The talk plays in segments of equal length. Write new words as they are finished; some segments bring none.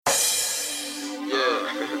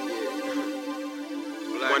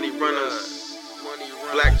money runners,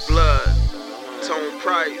 black blood, tone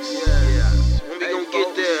price. When we gon'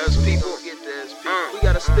 get there as people, we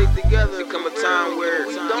gotta stick together. There come a time where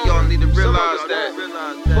we all need to realize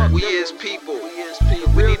that we as people,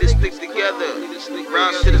 we need to stick together,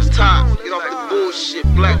 rise to the top, get off the bullshit,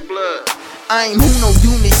 black blood. I ain't who no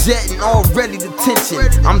units yet and already detention.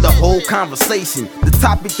 I'm the whole conversation, the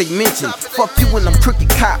topic they mention. Fuck you and them crooked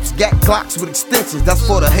cops, got Glocks with extensions. That's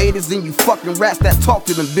for the haters and you fucking rats that talk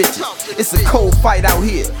to them bitches. It's a cold fight out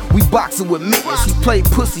here, we boxing with mittens. He played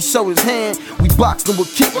pussy, show his hand, we boxing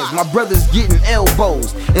with kittens. My brother's getting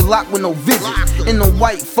elbows and locked with no vision. And the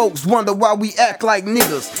white folks wonder why we act like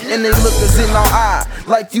niggas. And they look us in our eye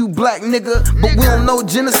like you black nigga. But we don't know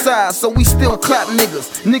genocide, so we still clap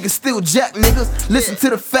niggas. Niggas still jack niggas, listen to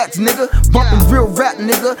the facts, nigga. Bumpin' real rap,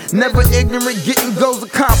 nigga. Never ignorant, getting goals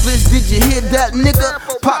accomplished. Did you hear that,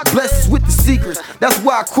 nigga? Pop blesses with the secrets. That's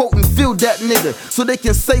why I quote and feel that nigga, so they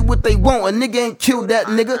can say what they want. A nigga ain't killed that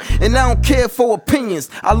nigga, and I don't care for opinions.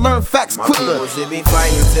 I learn facts quicker. My people should be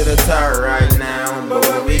fighting to the top right now, but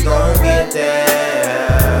when we gon' get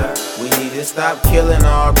there? We need to stop killing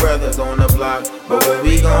our brothers on the block, but when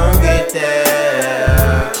we gon' get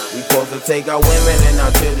there? We supposed to take our women and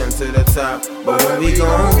our children to the top, but when we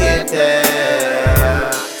gon' get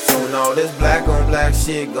there? Soon all this black on black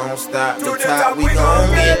shit gon' stop. The top, we gon'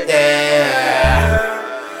 get there.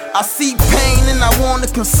 I see pain and I wanna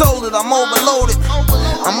console it. I'm overloaded,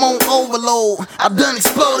 I'm on overload. I done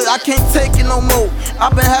exploded, I can't take it no more.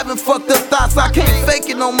 I've been having fucked up thoughts, I can't fake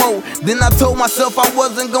it no more. Then I told myself I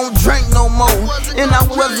wasn't gon' drink no more, and I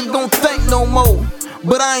wasn't gon' think no more.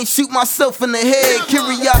 But I ain't shoot myself in the head.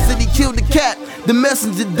 Curiosity killed the cat, the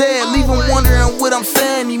messenger dead. Leave him wondering what I'm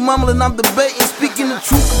saying. He mumbling, I'm debating, speaking the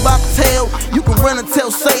truth about the tale. You can run and tell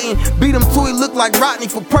Satan, beat him till he look like Rodney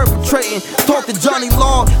for perpetrating. Talk to Johnny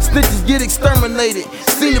Law, snitches get exterminated.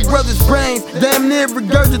 Seen the brother's brains, damn near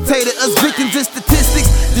regurgitated. Us victims and statistics,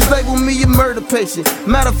 just label me a murder patient.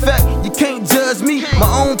 Matter of fact, you can't judge me. My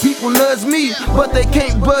own people nudge me, but they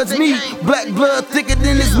can't budge me. Black blood thicker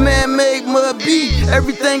than this man-made mud beat.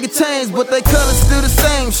 Everything can change, but they colors still the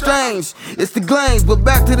same. Strange, it's the glames, but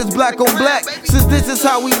back to this black on black. Since this is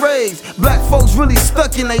how we raise, black folks really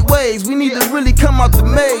stuck in their ways. We need to really come out the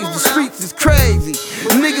maze. The streets is crazy,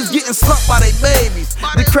 niggas getting slumped by their babies.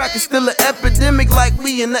 The crack is still an epidemic like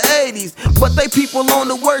we in the 80s, but they people on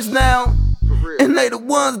the worst now. And they the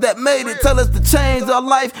ones that made it, tell us to change our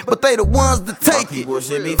life, but they the ones that take it. People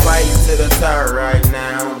should be fighting to the top right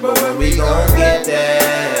now, but when we gon' get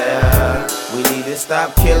there? We need to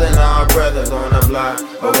stop killing our brothers on the block,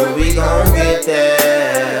 but when we gon' get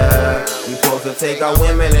there? We supposed to take our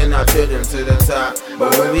women and our children to the top,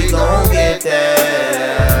 but when we gon' get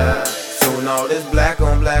there? Soon all this black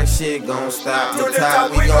on black shit gon' stop. The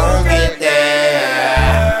top, we gon' get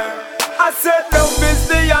there. I said love is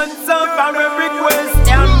the answer for every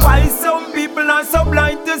question. Why some people are so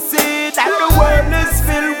blind to see that the world is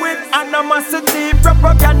filled with animosity,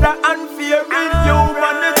 propaganda and fear in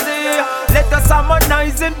humanity. Let us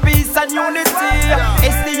harmonize in peace and unity.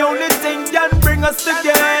 It's the only thing can bring us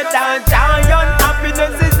together. Giant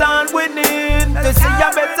happiness is all we need to see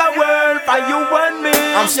a better world for you and me.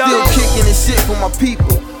 I'm still kicking this shit for my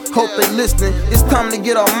people. Hope they listening. It's time to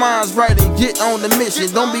get our minds right and get on the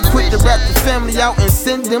mission. Don't be quick to rat the family out and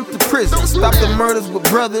send them to prison. Stop the murders with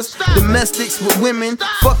brothers, domestics with women.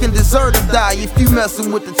 Fucking deserve to die if you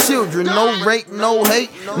messing with the children. No rape, no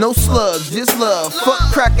hate, no slugs, just love.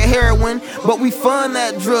 Fuck crack or heroin, but we fund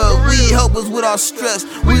that drug. Weed help us with our stress,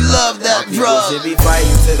 we love that drug. People should be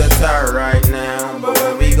fighting to the top right now, but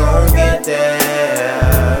when we gon' get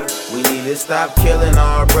there? We need to stop killing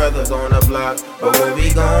our brothers on the block, but when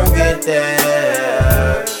we gon' get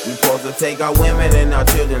there? We supposed to take our women and our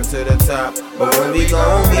children to the top, but when we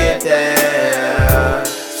gon' get there?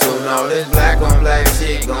 Soon all this black on black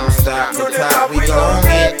shit gon' stop. The top, we gon'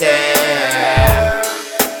 get there.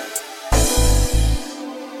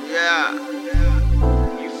 Yeah,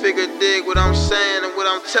 you figure dig what I'm saying and what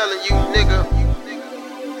I'm telling you, nigga.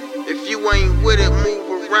 If you ain't with it,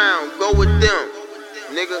 move around, go with them.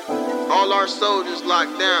 Nigga, all our soldiers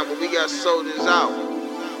locked down, but we got soldiers out.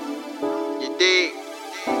 You dig?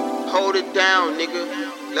 Hold it down, nigga.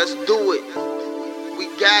 Let's do it. We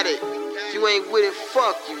got it. If you ain't with it,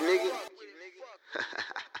 fuck you, nigga.